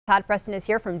Todd Preston is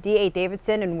here from D.A.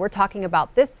 Davidson, and we're talking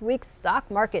about this week's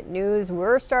stock market news.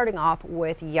 We're starting off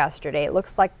with yesterday. It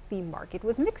looks like the market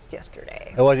was mixed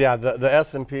yesterday. It was, yeah. The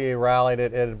S&P rallied.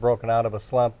 It had broken out of a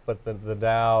slump, but the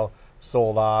Dow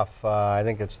sold off. I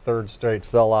think it's third straight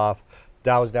sell-off.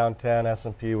 Dow was down 10,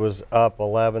 S&P was up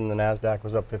 11, the NASDAQ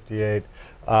was up 58.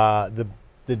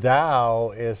 The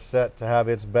Dow is set to have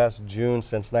its best June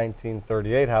since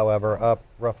 1938, however, up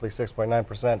roughly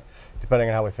 6.9%, depending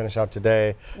on how we finish out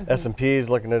today. S&P is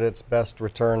looking at its best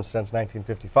return since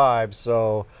 1955,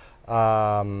 so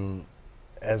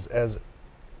as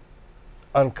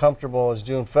uncomfortable as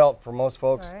June felt for most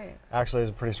folks, actually is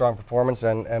a pretty strong performance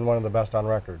and one of the best on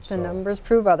record. The numbers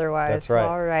prove otherwise. That's right.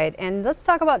 All right, and let's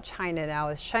talk about China now.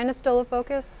 Is China still a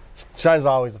focus? China's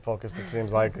always the focus, it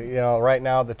seems like. You know, right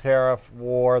now the tariff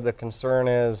war, the concern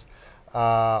is,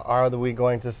 are we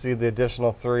going to see the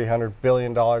additional $300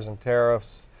 billion in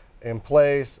tariffs in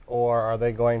place, or are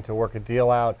they going to work a deal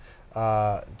out?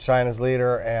 China's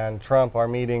leader and Trump are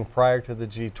meeting prior to the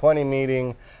G20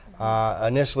 meeting.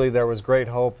 Initially, there was great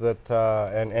hope that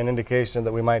an indication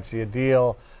that we might see a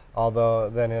deal, although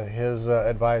then his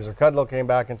advisor Kudlow came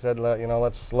back and said, you know,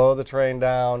 let's slow the train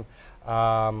down.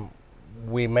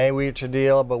 We may reach a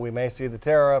deal, but we may see the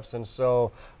tariffs. And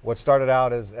so what started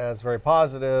out as very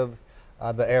positive,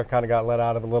 the air kind of got let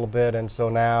out of a little bit. And so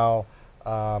now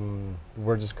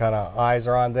we're just kind of eyes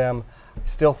are on them.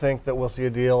 Still think that we'll see a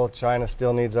deal. China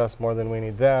still needs us more than we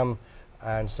need them.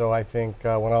 And so I think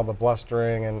when all the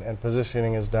blustering and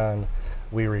positioning is done,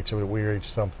 we reach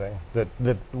something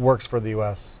that works for the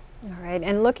U.S. All right,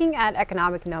 and looking at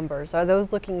economic numbers, are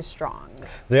those looking strong?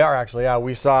 They are actually, yeah.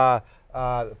 We saw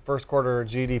first quarter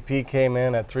GDP came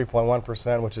in at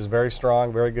 3.1%, which is very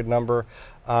strong, very good number.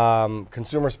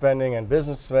 Consumer spending and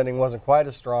business spending wasn't quite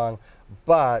as strong,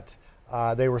 but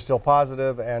they were still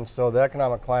positive, and so the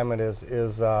economic climate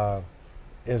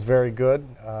is very good.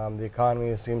 The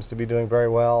economy seems to be doing very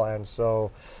well, and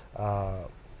so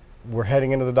we're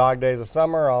heading into the dog days of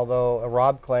summer, although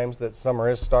Rob claims that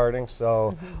summer is starting,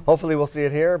 so hopefully we'll see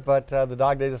it here. But the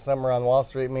dog days of summer on Wall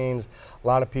Street means a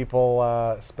lot of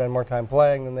people spend more time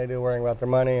playing than they do worrying about their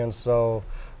money, and so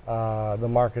the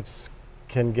markets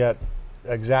can get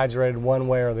exaggerated one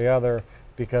way or the other,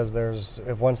 because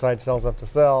if one side sells up to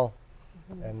sell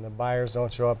and the buyers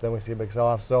don't show up, then we see a big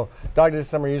sell-off. So dog days of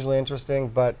summer are usually interesting,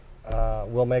 but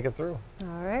we'll make it through.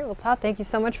 All right. Well, Todd, thank you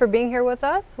so much for being here with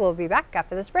us. We'll be back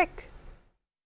after this break.